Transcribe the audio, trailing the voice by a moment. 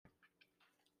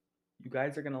You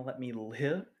guys are gonna let me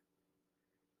live?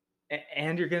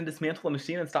 And you're gonna dismantle the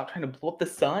machine and stop trying to blow up the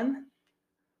sun?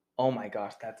 Oh my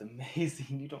gosh, that's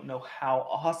amazing. You don't know how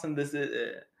awesome this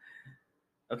is.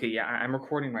 Okay, yeah, I'm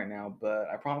recording right now, but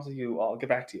I promise you I'll get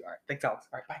back to you. All right, thanks, Alex.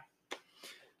 All right, bye.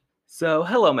 So,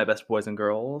 hello, my best boys and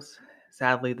girls.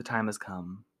 Sadly, the time has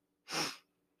come.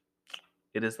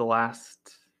 It is the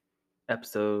last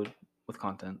episode with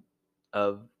content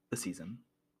of the season.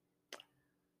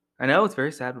 I know it's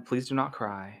very sad, but please do not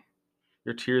cry.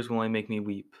 Your tears will only make me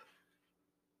weep.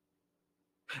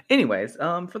 Anyways,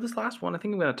 for this last one, I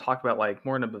think I'm going to talk about like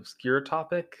more an obscure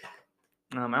topic.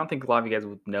 I don't think a lot of you guys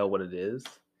would know what it is.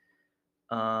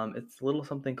 It's a little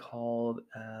something called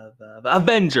the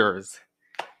Avengers,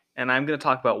 and I'm going to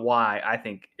talk about why I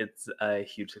think it's a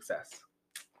huge success.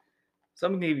 So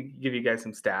I'm going to give you guys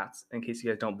some stats in case you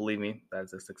guys don't believe me that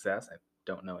it's a success. I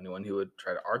don't know anyone who would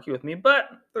try to argue with me, but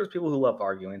there's people who love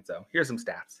arguing. So here's some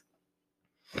stats.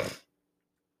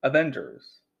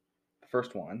 Avengers, the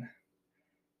first one,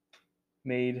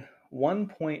 made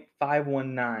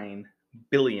 $1.519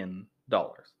 billion.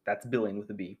 That's billion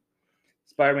with a B.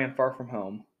 Spider-Man Far From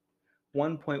Home,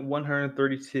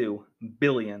 $1.132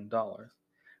 billion.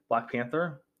 Black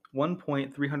Panther,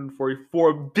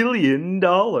 $1.344 billion.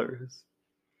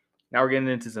 Now we're getting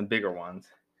into some bigger ones.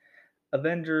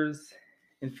 Avengers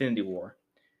Infinity War,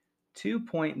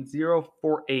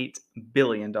 $2.048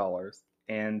 billion.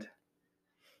 And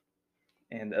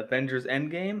Avengers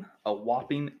Endgame, a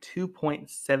whopping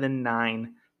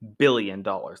 $2.79 billion.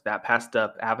 That passed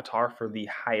up Avatar for the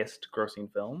highest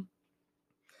grossing film.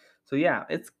 So yeah,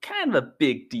 it's kind of a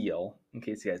big deal, in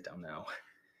case you guys don't know.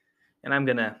 And I'm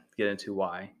going to get into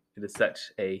why it is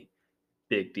such a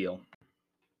big deal.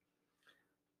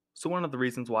 So one of the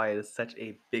reasons why it is such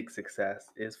a big success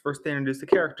is first they introduce the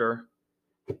character,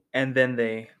 and then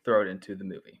they throw it into the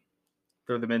movie.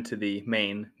 Throw them into the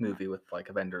main movie with like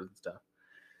Avengers and stuff.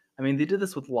 I mean, they did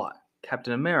this with a lot.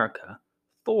 Captain America,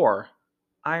 Thor,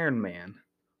 Iron Man,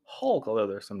 Hulk, although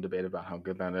there's some debate about how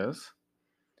good that is.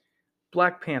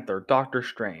 Black Panther, Doctor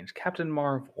Strange, Captain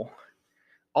Marvel,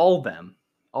 all of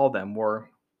them were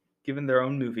given their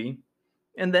own movie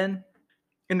and then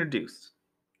introduced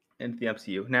into the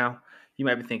MCU. Now, you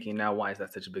might be thinking, now why is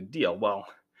that such a big deal? Well,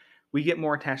 we get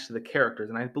more attached to the characters,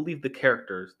 and I believe the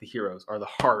characters, the heroes, are the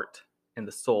heart and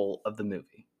the soul of the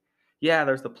movie. Yeah,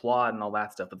 there's the plot and all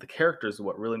that stuff, but the characters are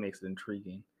what really makes it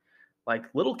intriguing. Like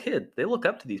little kids, they look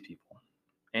up to these people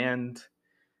and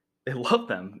they love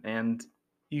them, and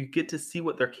you get to see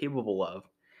what they're capable of,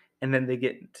 and then they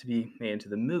get to be made into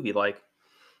the movie. Like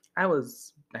I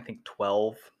was, I think,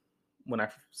 12 when I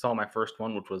saw my first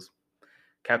one, which was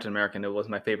Captain America, and it was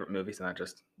my favorite movie, so that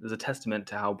just is a testament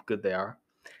to how good they are.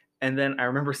 And then I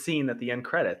remember seeing at the end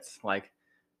credits, like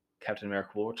Captain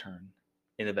America will return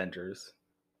in Avengers.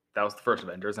 That was the first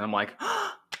Avengers, and I'm like,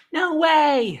 oh, no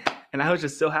way! And I was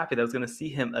just so happy that I was going to see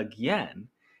him again.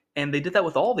 And they did that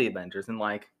with all the Avengers, and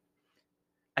like,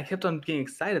 I kept on getting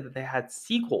excited that they had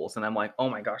sequels, and I'm like, oh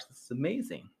my gosh, this is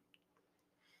amazing.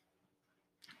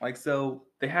 Like, so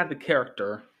they had the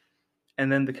character,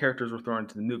 and then the characters were thrown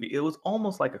into the movie. It was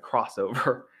almost like a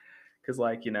crossover, because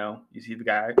like, you know, you see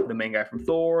the main guy from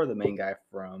Thor, the main guy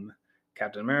from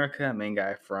Captain America, main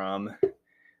guy from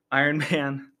Iron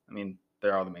Man. I mean,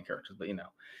 they're all the main characters, but you know,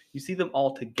 you see them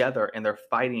all together and they're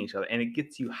fighting each other, and it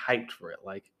gets you hyped for it.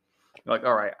 Like, you're like,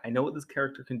 all right, I know what this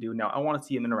character can do now. I want to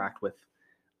see him interact with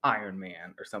Iron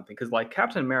Man or something, because like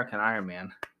Captain America and Iron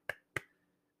Man,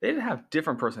 they have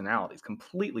different personalities,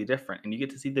 completely different, and you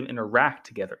get to see them interact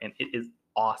together, and it is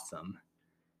awesome.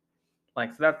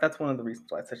 Like, so that's one of the reasons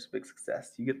why it's such a big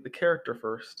success. You get the character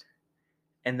first,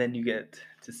 and then you get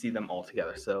to see them all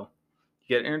together. So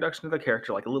you get an introduction to the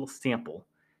character, like a little sample,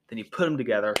 then you put them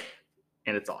together,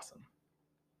 and it's awesome.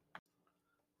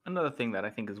 Another thing that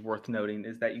I think is worth noting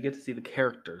is that you get to see the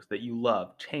characters that you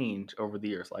love change over the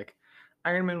years. Like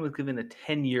Iron Man was given a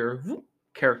 10-year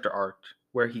character arc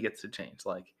where he gets to change.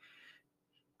 Like,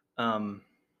 um,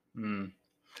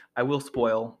 I will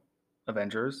spoil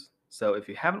Avengers. So if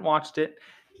you haven't watched it,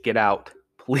 get out,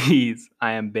 please.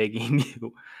 I am begging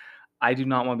you. I do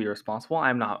not want to be responsible.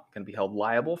 I'm not going to be held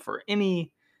liable for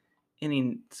any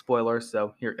spoilers.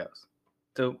 So here it goes.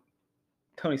 So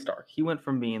Tony Stark, he went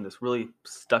from being this really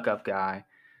stuck-up guy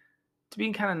to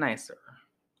being kind of nicer.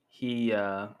 He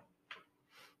only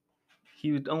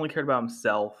cared about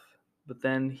himself, but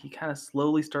then he kind of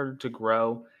slowly started to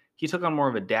grow. He took on more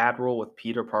of a dad role with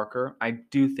Peter Parker. I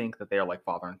do think that they are like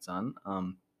father and son.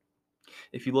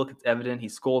 If you look, it's evident. He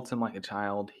scolds him like a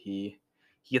child. He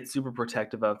gets super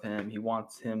protective of him. He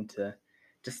wants him to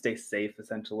just stay safe,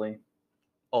 essentially.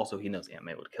 Also, he knows Aunt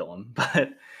May would kill him,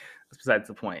 but that's besides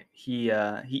the point. He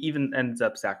even ends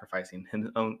up sacrificing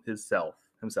himself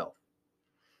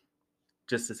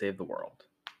just to save the world.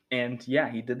 And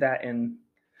yeah, he did that in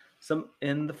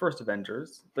the first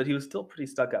Avengers, but he was still pretty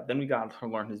stuck up. Then we got to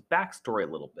learn his backstory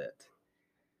a little bit.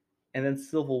 And then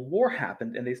Civil War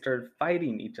happened and they started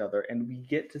fighting each other, and we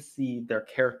get to see their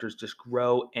characters just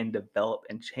grow and develop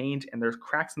and change, and there's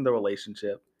cracks in the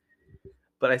relationship.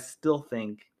 But I still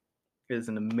think it is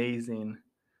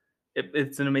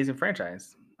it's an amazing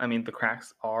franchise. I mean, the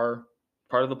cracks are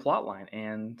part of the plot line,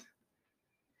 and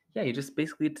yeah, you just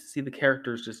basically get to see the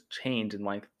characters just change. And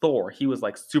like Thor, he was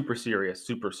like super serious,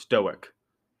 super stoic,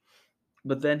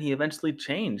 but then he eventually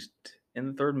changed in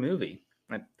the third movie.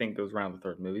 I think it was around the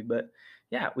third movie, but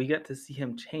yeah, we get to see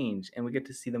him change and we get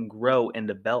to see them grow and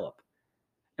develop.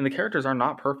 And the characters are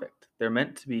not perfect. They're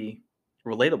meant to be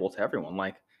relatable to everyone.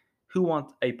 Like, who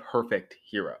wants a perfect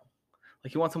hero?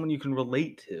 Like, you want someone you can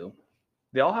relate to.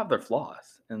 They all have their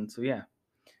flaws. And so, yeah,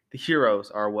 the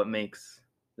heroes are what makes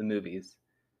the movies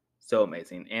so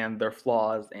amazing, and their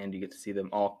flaws, and you get to see them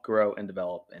all grow and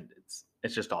develop, and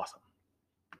it's just awesome.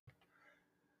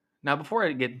 Now, before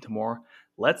I get into more,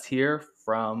 let's hear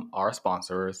from our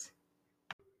sponsors.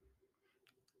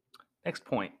 Next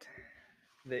point,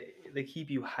 they keep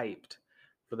you hyped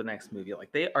for the next movie.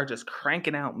 Like, they are just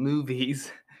cranking out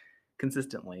movies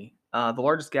consistently. The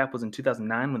largest gap was in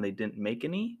 2009 when they didn't make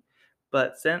any,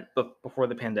 but before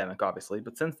the pandemic, obviously.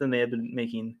 But since then, they have been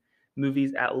making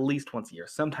movies at least once a year,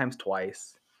 sometimes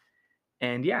twice.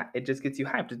 And yeah, it just gets you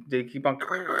hyped. They keep on.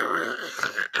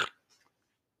 That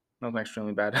was an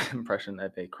extremely bad impression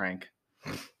of a crank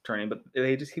turning, but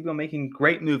they just keep on making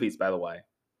great movies, by the way.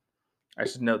 I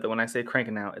should note that when I say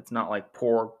cranking out, it's not like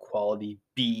poor quality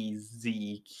B,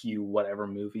 Z, Q, whatever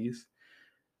movies.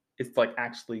 It's like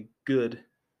actually good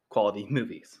quality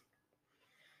movies.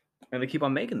 And they keep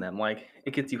on making them. Like,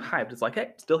 it gets you hyped. It's like,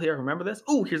 hey, still here, remember this?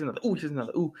 Ooh, here's another. Ooh, here's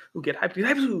another. Ooh, get hyped, get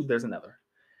hyped. Ooh, there's another.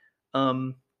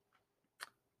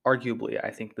 Arguably,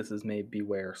 I think this is maybe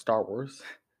where Star Wars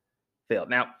failed.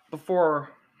 Now, before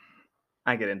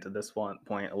I get into this one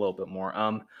point a little bit more,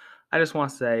 I just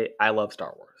want to say I love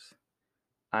Star Wars.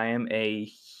 I am a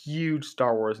huge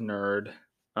Star Wars nerd.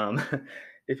 Um,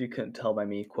 if you couldn't tell by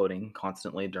me quoting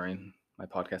constantly during my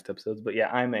podcast episodes, but yeah,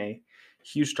 I'm a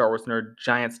huge Star Wars nerd,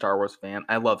 giant Star Wars fan.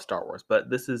 I love Star Wars,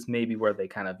 but this is maybe where they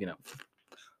kind of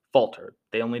faltered.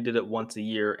 They only did it once a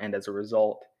year, and as a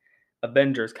result,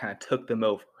 Avengers kind of took them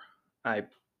over. I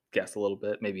guess a little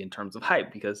bit, maybe in terms of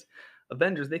hype, because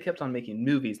Avengers, they kept on making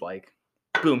movies like,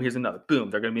 boom, here's another,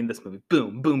 boom, they're going to be in this movie,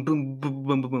 boom, boom, boom, boom,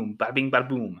 boom, boom, boom, bada bing, bada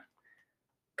boom,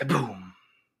 kaboom,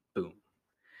 boom.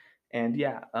 And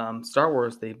yeah, Star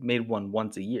Wars, they made one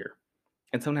once a year.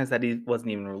 And sometimes that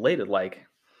wasn't even related. Like,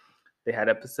 they had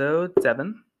episode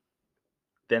 7,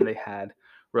 then they had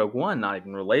Rogue One, not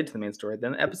even related to the main story,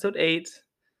 then episode 8,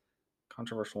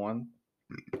 controversial one,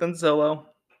 then Solo,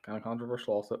 kind of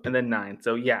controversial also, and then 9.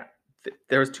 So yeah,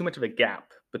 there was too much of a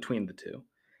gap between the two.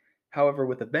 However,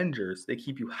 with Avengers, they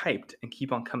keep you hyped and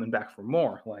keep on coming back for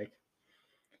more. Like,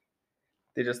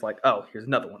 they're just like, oh, here's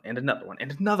another one, and another one,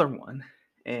 and another one.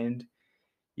 And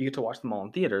you get to watch them all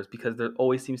in theaters because there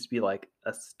always seems to be like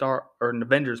a Star or an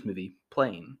Avengers movie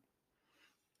playing.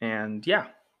 And yeah,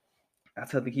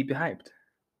 that's how they keep you hyped.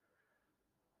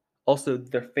 Also,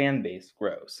 their fan base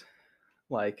grows.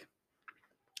 Like,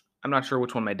 I'm not sure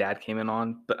which one my dad came in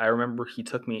on, but I remember he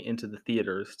took me into the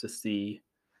theaters to see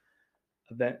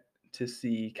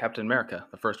Captain America,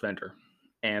 the first Avenger.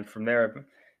 And from there,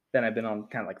 then I've been on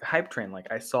kind of like the hype train.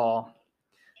 Like, I saw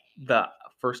the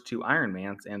first 2 Iron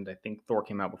Mans, and I think Thor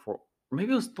came out before. Or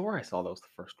maybe it was Thor I saw that was the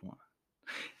first one.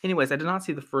 Anyways, I did not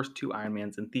see the first 2 Iron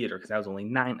Mans in theater because I was only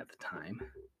 9 at the time.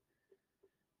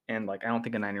 And like, I don't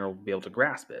think a 9-year-old would be able to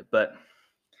grasp it. But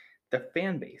the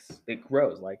fan base, it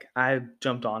grows. Like, I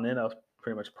jumped on it. I was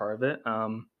pretty much part of it.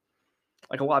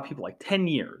 Like a lot of people, like 10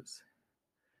 years.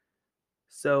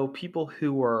 So people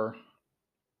who were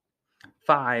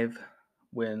 5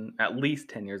 when at least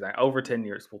 10 years, over 10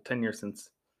 years, well, 10 years since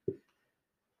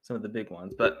some of the big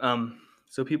ones, but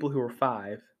so people who were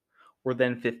 5 were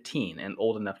then 15 and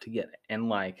old enough to get it. And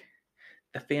like,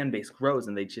 the fan base grows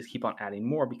and they just keep on adding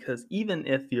more, because even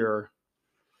if you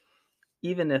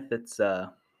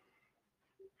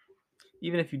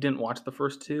didn't watch the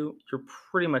first 2, you're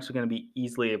pretty much going to be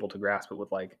easily able to grasp it.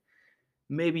 With like,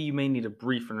 maybe you may need a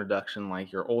brief introduction,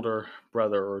 like your older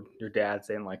brother or your dad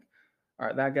saying like, all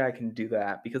right, that guy can do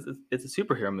that, because it's a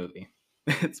superhero movie.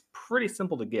 It's pretty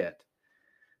simple to get.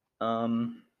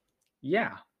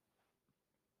 Yeah.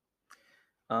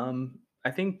 I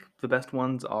think the best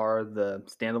ones are the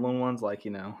standalone ones, like,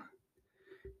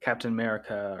 Captain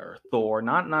America or Thor.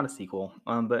 Not a sequel,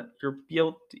 but you'll be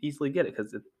able to easily get it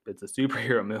because it's a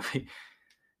superhero movie.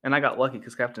 And I got lucky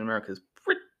because Captain America is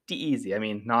pretty easy. I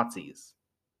mean, Nazis.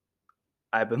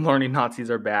 I've been learning Nazis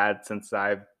are bad since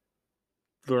I've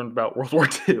learned about World War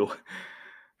II.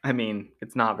 I mean,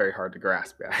 it's not very hard to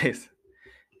grasp, guys.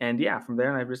 And yeah, from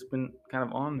there, I've just been kind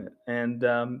of on it.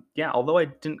 And yeah, although I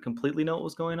didn't completely know what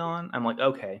was going on, I'm like,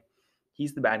 okay,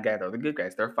 he's the bad guy, they're the good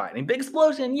guys, they're fighting. Big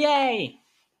explosion, yay!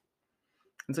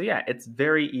 And so yeah, it's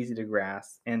very easy to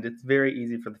grasp, and it's very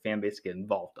easy for the fan base to get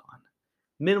involved on.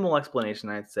 Minimal explanation,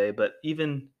 I'd say, but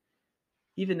even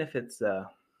if it's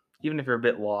even if you're a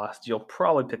bit lost, you'll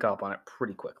probably pick up on it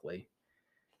pretty quickly.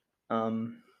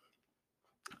 Um,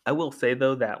 I will say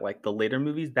though that like the later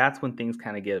movies, that's when things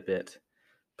kind of get a bit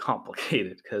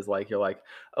complicated because like you're like,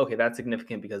 okay, that's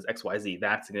significant because XYZ,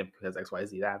 that's significant because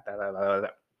XYZ,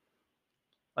 that.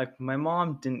 Like my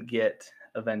mom didn't get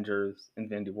Avengers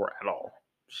Infinity War at all.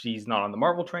 She's not on the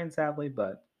Marvel train, sadly,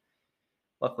 but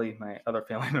luckily my other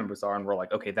family members are, and we're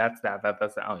like, okay, that's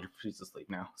that's that. Oh, she's asleep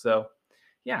now. So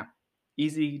yeah,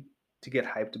 easy to get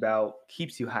hyped about,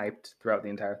 keeps you hyped throughout the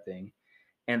entire thing,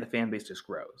 and the fan base just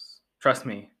grows. Trust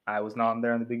me, I was not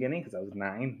there in the beginning because I was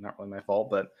 9, not really my fault,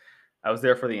 but I was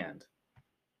there for the end.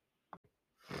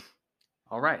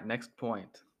 All right, next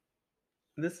point.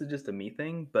 This is just a me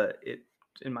thing, but it,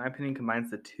 in my opinion,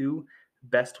 combines the two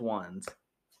best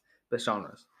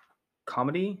genres: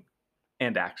 comedy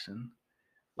and action.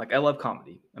 Like I love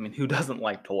comedy. I mean, who doesn't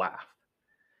like to laugh?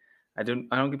 I don't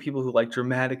get people who like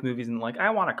dramatic movies and like I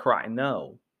want to cry.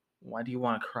 No, why do you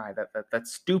want to cry?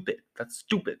 That's stupid. That's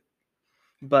stupid.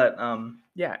 But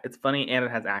yeah, it's funny and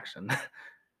it has action.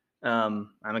 I'm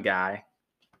a guy.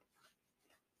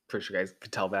 Pretty sure you guys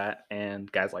could tell that,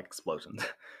 and guys like explosions.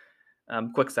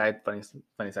 Quick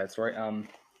funny side story.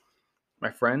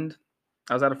 My friend,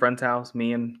 I was at a friend's house.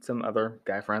 Me and some other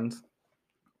guy friends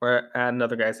were at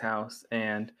another guy's house,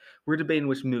 and we are debating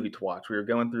which movie to watch. We were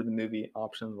going through the movie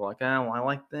options. We're like, oh, well, I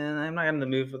like that. I'm not in the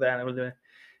mood for that.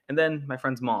 And then my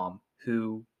friend's mom,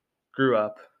 who grew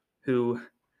up, who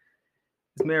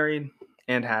is married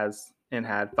and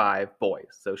had 5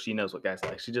 boys, so she knows what guys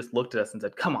like. She just looked at us and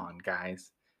said, "Come on,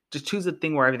 guys, just choose a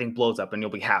thing where everything blows up and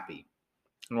you'll be happy."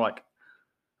 And I'm like,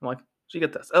 she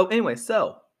get this. Oh, anyway,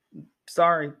 so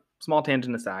sorry, small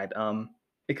tangent aside.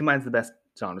 It combines the best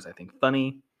genres, I think,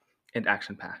 funny and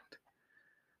action packed.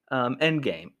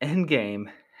 Endgame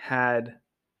had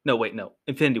no, wait, no,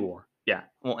 Infinity War. Yeah,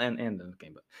 well, and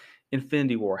Endgame, but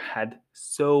Infinity War had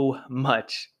so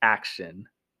much action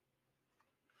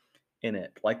in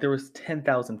it. Like there was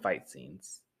 10,000 fight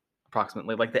scenes,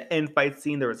 approximately. Like the end fight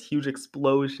scene, there was huge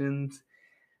explosions.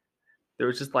 There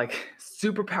was just like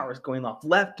superpowers going off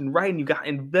left and right, and you got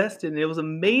invested, and it was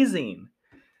amazing.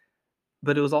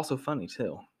 But it was also funny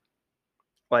too.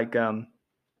 Like my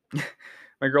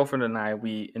girlfriend and I,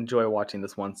 we enjoy watching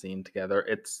this one scene together.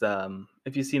 It's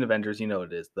if you've seen Avengers, you know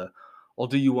what it is. The "I'll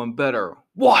do you one better.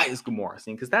 Why is Gamora"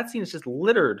 scene? Because that scene is just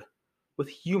littered with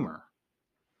humor.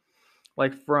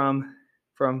 Like from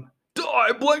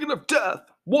 "Die, blanket of death.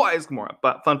 Why is Gamora?"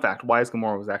 But fun fact, "Why is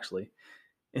Gamora" was actually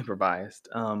improvised.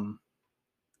 And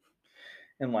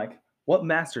like, "What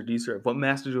master do you serve? What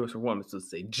master do you serve?" One was to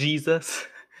say Jesus.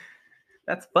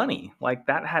 That's funny. Like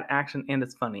that had action and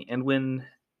it's funny. And when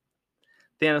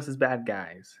Thanos' bad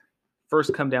guys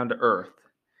first come down to Earth,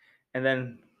 and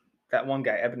then that one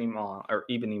guy, Ebony Ma,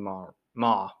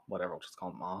 whatever, I'll just call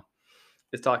him Ma,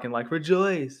 is talking like,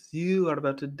 "Rejoice, you are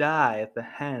about to die at the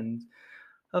hands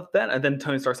of Thanos." And then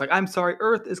Tony Stark's like, "I'm sorry,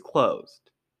 Earth is closed."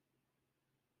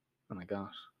 Oh my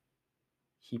gosh.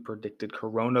 He predicted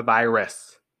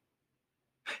coronavirus.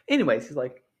 Anyways, he's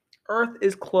like, "Earth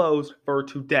is closed for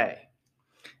today."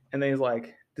 And then he's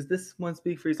like, "Does this one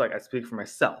speak for you?" He's like, "I speak for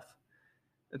myself."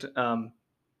 Um,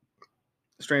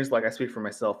 Strange, like, "I speak for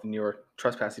myself, and you're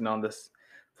trespassing on this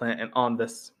planet and on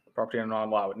this property and not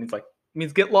allowed it." And he's like, "It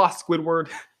means get lost, Squidward."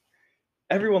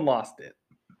 Everyone lost it.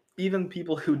 Even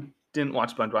people who didn't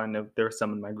watch SpongeBob. I know there were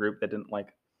some in my group that didn't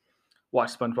like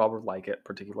watch SpongeBob or like it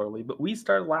particularly, but we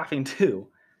started laughing too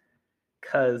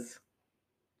because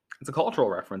it's a cultural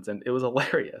reference and it was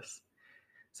hilarious.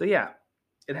 So yeah,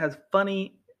 it has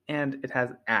funny and it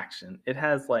has action. It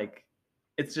has like,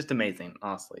 it's just amazing,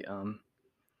 honestly.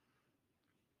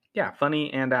 Yeah,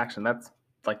 funny and action. That's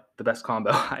like the best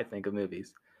combo I think of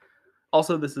movies.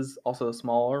 Also, this is also a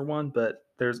smaller one, but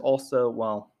there's also,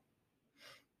 well,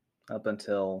 up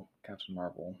until Captain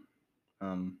Marvel,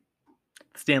 um,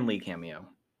 Stan Lee cameo.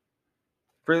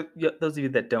 For those of you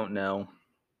that don't know,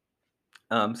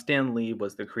 Stan Lee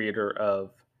was the creator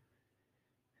of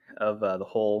the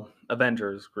whole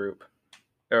Avengers group,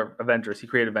 or Avengers. He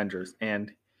created Avengers,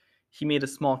 and he made a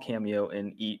small cameo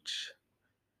in each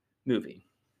movie,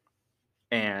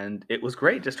 and it was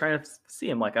great just trying to see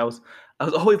him. Like I was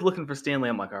always looking for Stan Lee.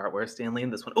 I'm like, all right, where's Stan Lee in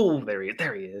this one? Oh, there he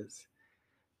is.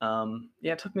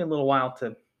 Yeah, it took me a little while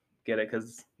to get it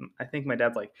because I think my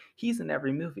dad's like, he's in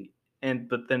every movie,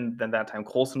 but then that time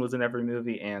Coulson was in every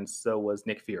movie, and so was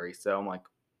Nick Fury. So I'm like,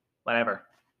 whatever.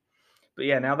 But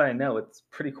yeah, now that I know, it's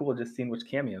pretty cool just seeing which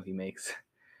cameo he makes.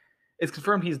 It's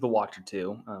confirmed he's the Watcher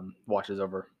too. Watches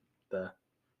over the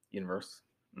universe,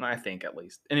 I think at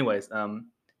least. Anyways,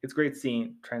 it's great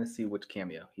trying to see which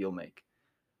cameo he'll make.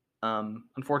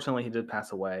 Unfortunately, he did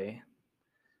pass away.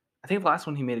 I think the last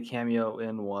one he made a cameo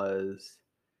in was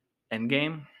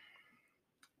Endgame.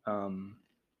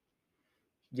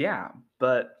 Yeah,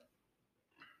 but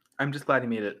I'm just glad he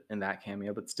made it in that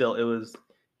cameo. But still,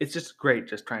 it's just great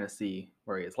just trying to see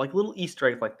where he is. Like little Easter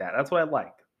eggs like that. That's what I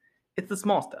like. It's the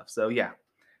small stuff. So yeah,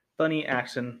 funny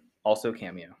action, also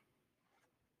cameo.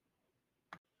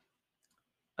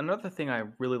 Another thing I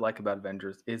really like about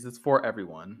Avengers is it's for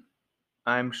everyone.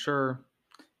 I'm sure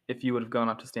if you would have gone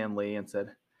up to Stan Lee and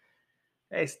said,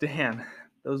 "Hey Stan,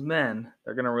 those men,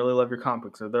 they're gonna really love your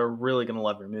comics, or they're really gonna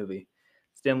love your movie,"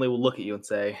 Stan Lee will look at you and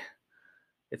say,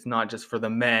 "It's not just for the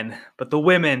men, but the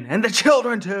women and the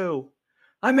children too.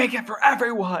 I make it for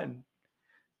everyone."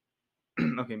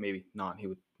 Okay, maybe not.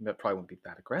 That probably won't be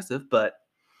that aggressive, but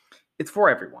it's for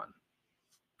everyone.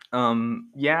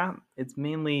 Yeah, it's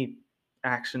mainly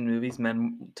action movies.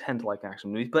 Men tend to like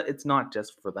action movies, but it's not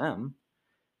just for them.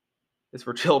 It's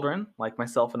for children, like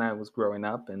myself and I was growing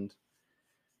up, and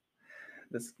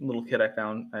this little kid I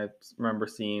remember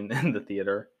seeing in the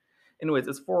theater. Anyways,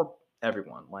 it's for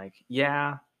everyone. Like,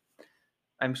 yeah,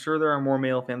 I'm sure there are more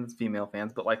male fans than female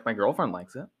fans, but like my girlfriend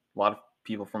likes it. A lot of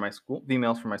people from my school,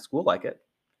 females from my school like it.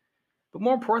 But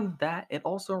more important than that, it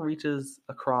also reaches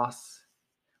across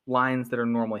lines that are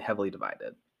normally heavily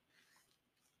divided.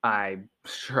 I'm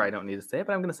sure I don't need to say it,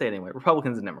 but I'm going to say it anyway.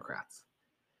 Republicans and Democrats.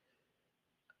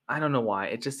 I don't know why.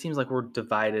 It just seems like we're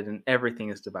divided and everything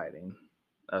is dividing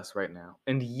us right now.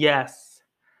 And yes,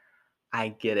 I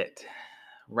get it.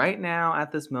 Right now,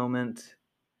 at this moment,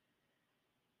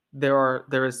 there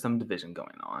is some division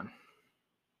going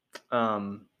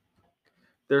on.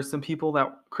 There's some people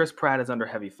that Chris Pratt is under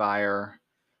heavy fire.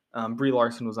 Brie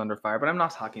Larson was under fire, but I'm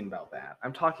not talking about that.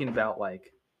 I'm talking about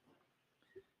like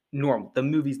the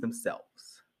movies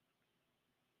themselves.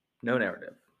 No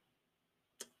narrative,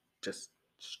 just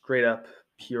straight up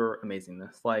pure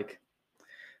amazingness. Like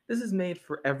this is made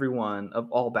for everyone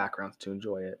of all backgrounds to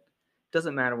enjoy it.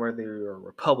 Doesn't matter whether you're a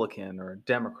Republican or a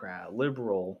Democrat,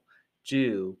 liberal,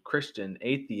 Jew, Christian,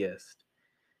 atheist,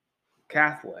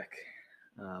 Catholic,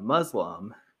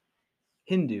 Muslim,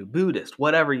 Hindu, Buddhist,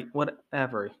 whatever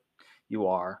you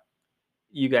are,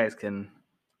 you guys can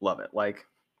love it. Like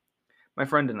my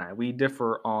friend and I, we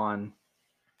differ on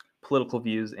political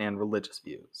views and religious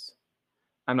views.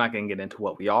 I'm not going to get into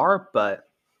what we are, but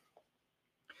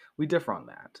we differ on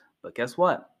that. But guess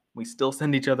what? We still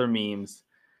send each other memes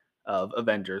of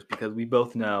Avengers because we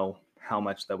both know how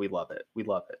much that we love it. We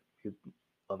love it. We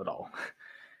love it all.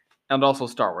 And also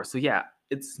Star Wars. So yeah,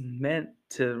 it's meant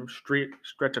to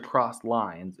stretch across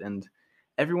lines and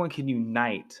everyone can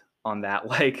unite on that.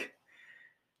 Like,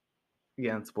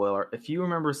 again, spoiler, if you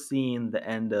remember seeing the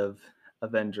end of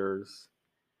Avengers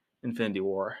Infinity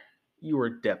War, you were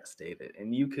devastated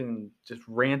and you can just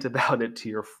rant about it to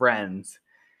your friends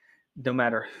no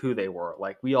matter who they were.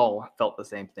 Like, we all felt the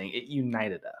same thing. It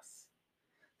united us.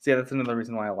 So yeah, that's another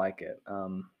reason why I like it.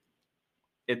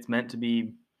 It's meant to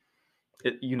be,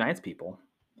 it unites people.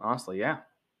 Honestly, yeah.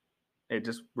 It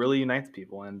just really unites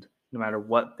people, and no matter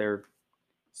what their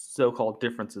so-called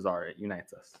differences are, it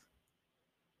unites us.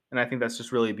 And I think that's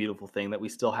just really a beautiful thing that we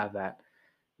still have that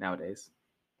nowadays.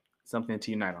 Something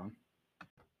to unite on.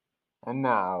 And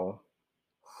now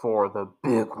for the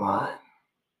big one.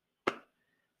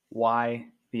 Why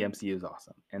the MCU is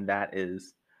awesome. And that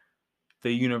is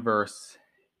the universe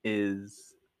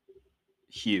is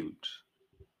huge.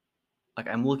 Like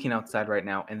I'm looking outside right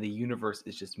now and the universe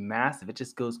is just massive. It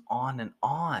just goes on and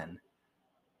on.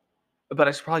 But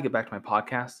I should probably get back to my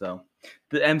podcast. So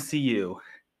the MCU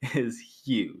is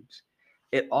huge.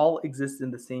 It all exists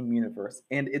in the same universe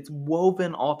and it's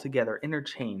woven all together,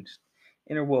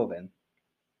 interwoven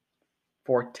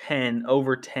for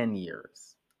over 10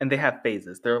 years. And they have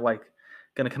phases. They're like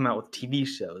going to come out with TV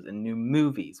shows and new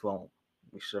movies. Well,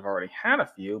 we should have already had a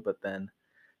few, but then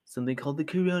something called the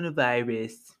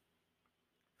coronavirus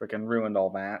freaking ruined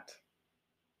all that.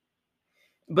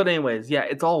 But anyways, yeah,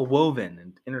 it's all woven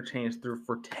and interchanged through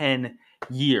for 10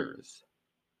 years.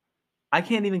 I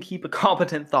can't even keep a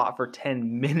competent thought for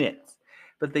 10 minutes,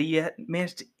 but they yet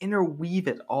managed to interweave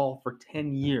it all for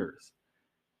 10 years.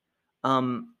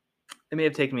 It may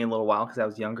have taken me a little while because I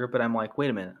was younger, but I'm like, wait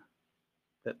a minute,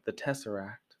 the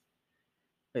Tesseract.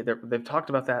 Wait, they've talked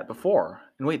about that before,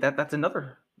 and wait, that's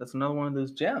another one of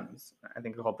those gems. I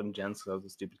think I called them gems because I was a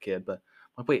stupid kid, but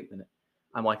I'm like, wait a minute.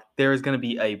 I'm like, there's gonna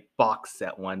be a box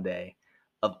set one day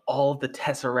of all of the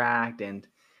Tesseract and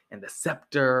the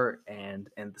scepter and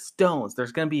the stones.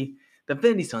 There's gonna be the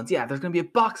Infinity Stones. Yeah, there's gonna be a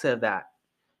box set of that.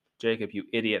 Jacob, you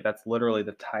idiot. That's literally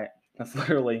That's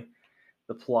literally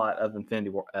the plot of Infinity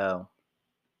War. Oh,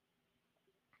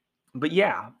 but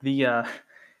yeah, the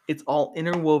it's all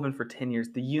interwoven for 10 years.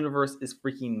 The universe is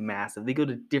freaking massive. They go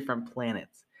to different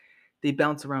planets. They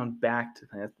bounce around back to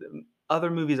planets. Other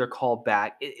movies are called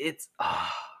back. It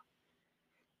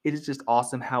is just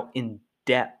awesome how in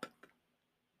depth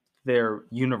their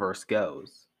universe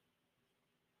goes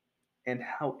and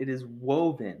how it is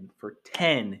woven for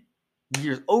 10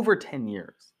 years, over 10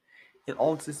 years. It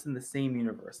all exists in the same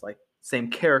universe, like same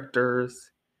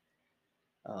characters,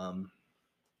 um,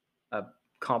 a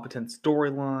competent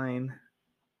storyline.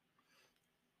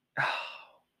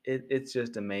 It's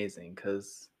just amazing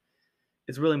because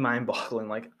it's really mind-boggling.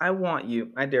 Like,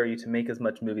 I dare you to make as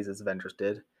much movies as Avengers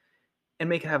did, and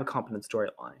make it have a competent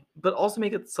storyline, but also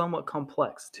make it somewhat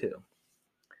complex too.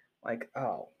 Like,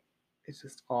 oh, it's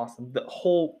just awesome. The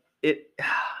whole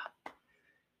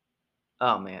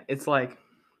oh man, it's like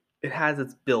it has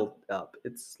its build up,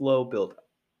 its slow build up,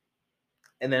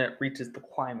 and then it reaches the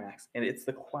climax, and it's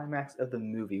the climax of the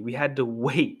movie. We had to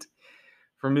wait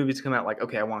for movies to come out. Like,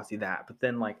 okay, I want to see that, but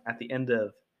then like at the end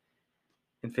of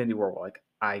Infinity War, we're like,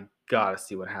 I gotta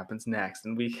see what happens next.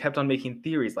 And we kept on making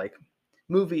theories, like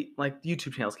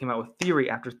YouTube channels came out with theory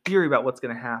after theory about what's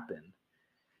gonna happen.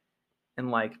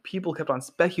 And like people kept on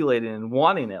speculating and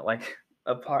wanting it. Like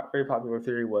very popular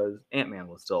theory was Ant-Man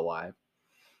was still alive.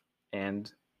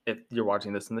 And if you're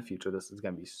watching this in the future, this is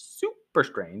gonna be super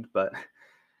strange, but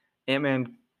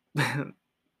Ant-Man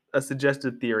a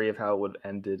suggested theory of how it would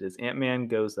end it is Ant-Man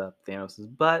goes up Thanos'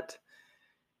 butt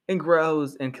and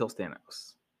grows and kills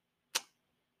Thanos.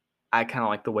 I kind of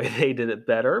like the way they did it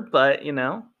better, but it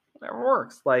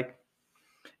works. Like,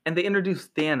 and they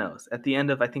introduced Thanos at the end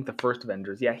of I think the first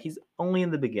Avengers. Yeah, he's only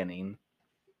in the beginning.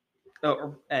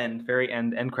 Oh, end, very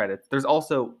end credits. There's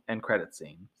also end credit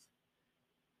scenes.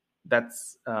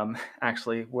 That's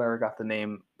actually where I got the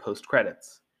name post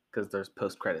credits because there's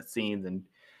post credit scenes, and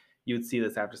you would see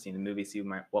this after seeing the movie, see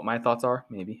what my thoughts are.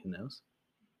 Maybe, who knows?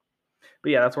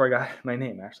 But yeah, that's where I got my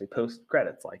name actually. Post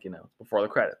credits, like before the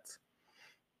credits.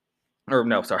 Or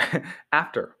no, sorry,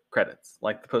 after credits,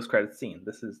 like the post credits scene.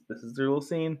 This is their little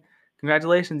scene.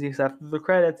 Congratulations, you sat through the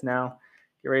credits. Now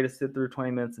get ready to sit through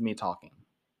 20 minutes of me talking.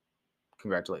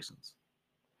 Congratulations.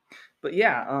 But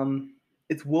yeah,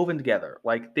 it's woven together.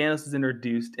 Like Thanos is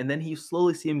introduced, and then you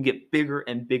slowly see him get bigger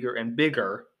and bigger and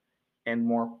bigger, and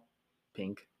more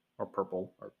pink or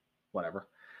purple or whatever.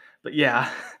 But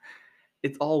yeah,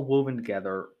 it's all woven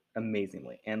together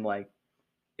amazingly, and like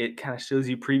it kind of shows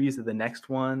you previews of the next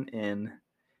one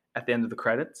at the end of the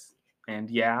credits. And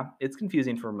yeah, it's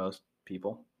confusing for most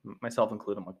people, myself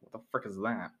included. I'm like, what the frick is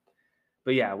that?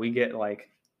 But yeah, we get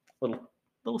like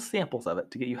little samples of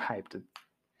it to get you hyped. It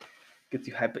gets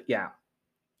you hyped. But yeah,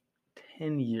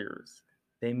 10 years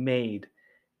they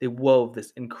wove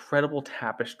this incredible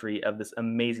tapestry of this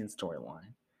amazing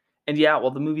storyline. And yeah, while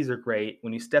the movies are great,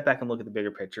 when you step back and look at the bigger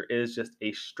picture, it is just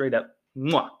a straight up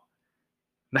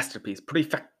masterpiece.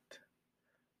 Perfect.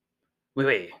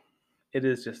 Wait. It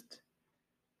is just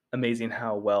amazing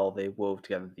how well they wove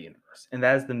together the universe. And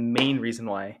that is the main reason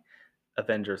why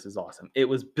Avengers is awesome. It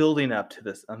was building up to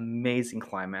this amazing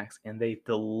climax, and they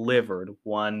delivered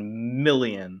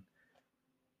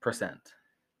 1,000,000%.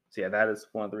 So yeah, that is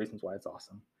one of the reasons why it's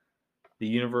awesome. The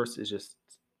universe is just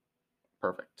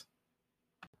perfect.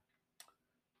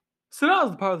 So now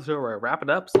is the part of the show where I wrap it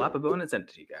up, slap a bow, and send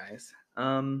it to you guys.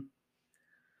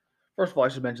 First of all, I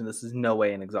should mention this is no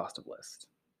way an exhaustive list.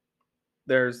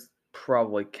 There's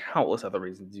probably countless other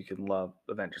reasons you can love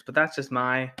Avengers, but that's just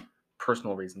my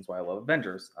personal reasons why I love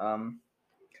Avengers.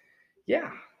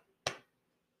 Yeah.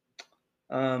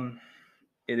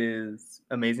 It is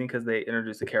amazing because they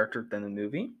introduce a character within the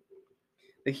movie.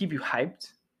 They keep you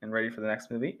hyped and ready for the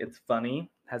next movie. It's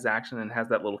funny, has action, and has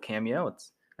that little cameo.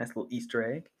 It's a nice little Easter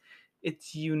egg. It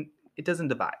doesn't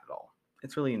divide at all.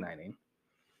 It's really uniting.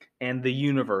 And the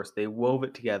universe, they wove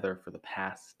it together for the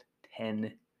past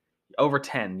over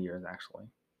 10 years, actually.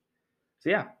 So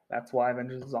yeah, that's why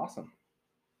Avengers is awesome.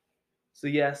 So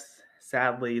yes,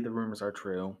 sadly, the rumors are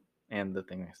true, and the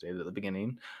thing I stated at the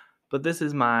beginning. But this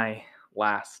is my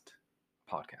last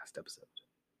podcast episode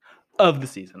of the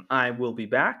season. I will be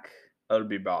back. I'll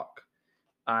be back.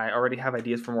 I already have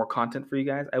ideas for more content for you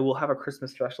guys. I will have a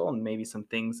Christmas special and maybe some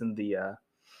things in the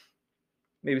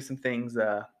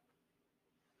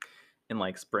in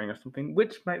like spring or something,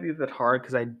 which might be a bit hard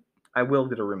because I will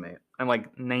get a roommate. I'm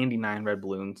like 99 red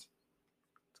balloons.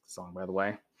 It's a song, by the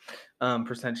way.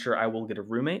 Percent sure I will get a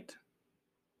roommate.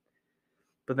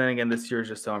 But then again, this year is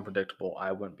just so unpredictable.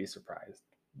 I wouldn't be surprised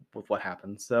with what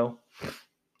happens. So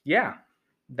yeah,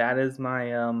 that is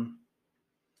my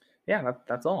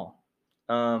that's all.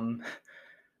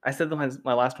 I said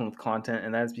my last one with content,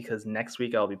 and that is because next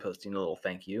week I'll be posting a little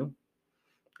thank you.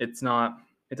 It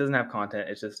doesn't have content.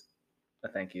 It's just a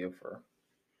thank you for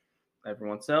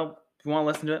everyone. So if you want to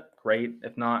listen to it, great.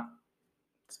 If not,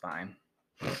 it's fine.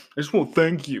 I just want to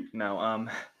thank you. No, I'm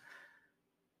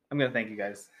gonna thank you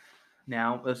guys.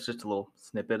 Now it's just a little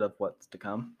snippet of what's to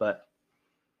come, but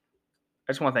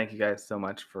I just want to thank you guys so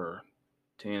much for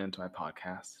tuning into my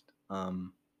podcast.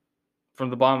 From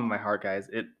the bottom of my heart, guys,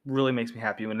 it really makes me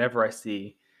happy whenever I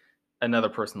see another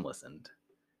person listened.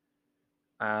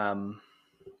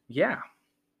 Yeah.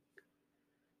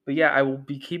 But yeah, I'll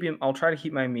try to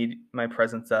keep my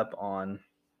presence up on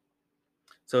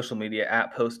social media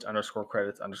at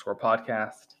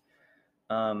post_credits_podcast.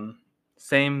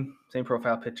 Same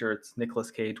profile picture. It's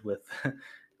Nicolas Cage with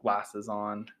glasses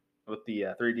on, with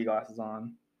the 3D glasses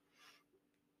on.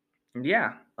 And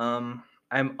yeah, I'm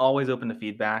always open to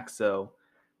feedback. So,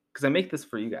 because I make this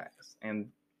for you guys,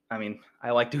 and I mean, I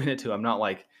like doing it too. I'm not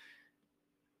like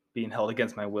being held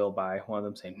against my will by one of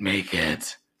them saying, "Make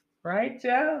it." Right,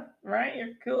 Jeff? Right? You're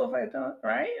cool if I don't,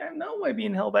 right? I'm no way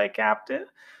being held by a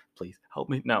captive. Please help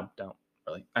me. No, don't.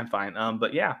 Really. I'm fine.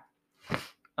 But yeah.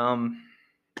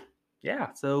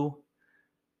 Yeah, so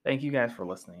thank you guys for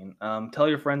listening. Tell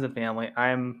your friends and family.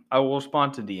 I will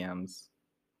respond to DMs.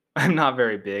 I'm not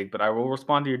very big, but I will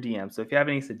respond to your DMs. So if you have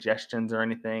any suggestions or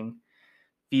anything,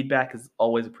 feedback is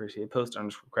always appreciated.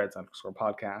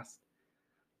 Post_credits_podcast.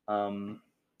 So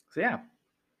yeah.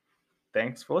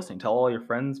 Thanks for listening. Tell all your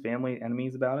friends, family,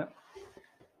 enemies about it.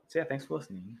 So yeah, thanks for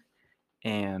listening.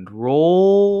 And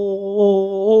roll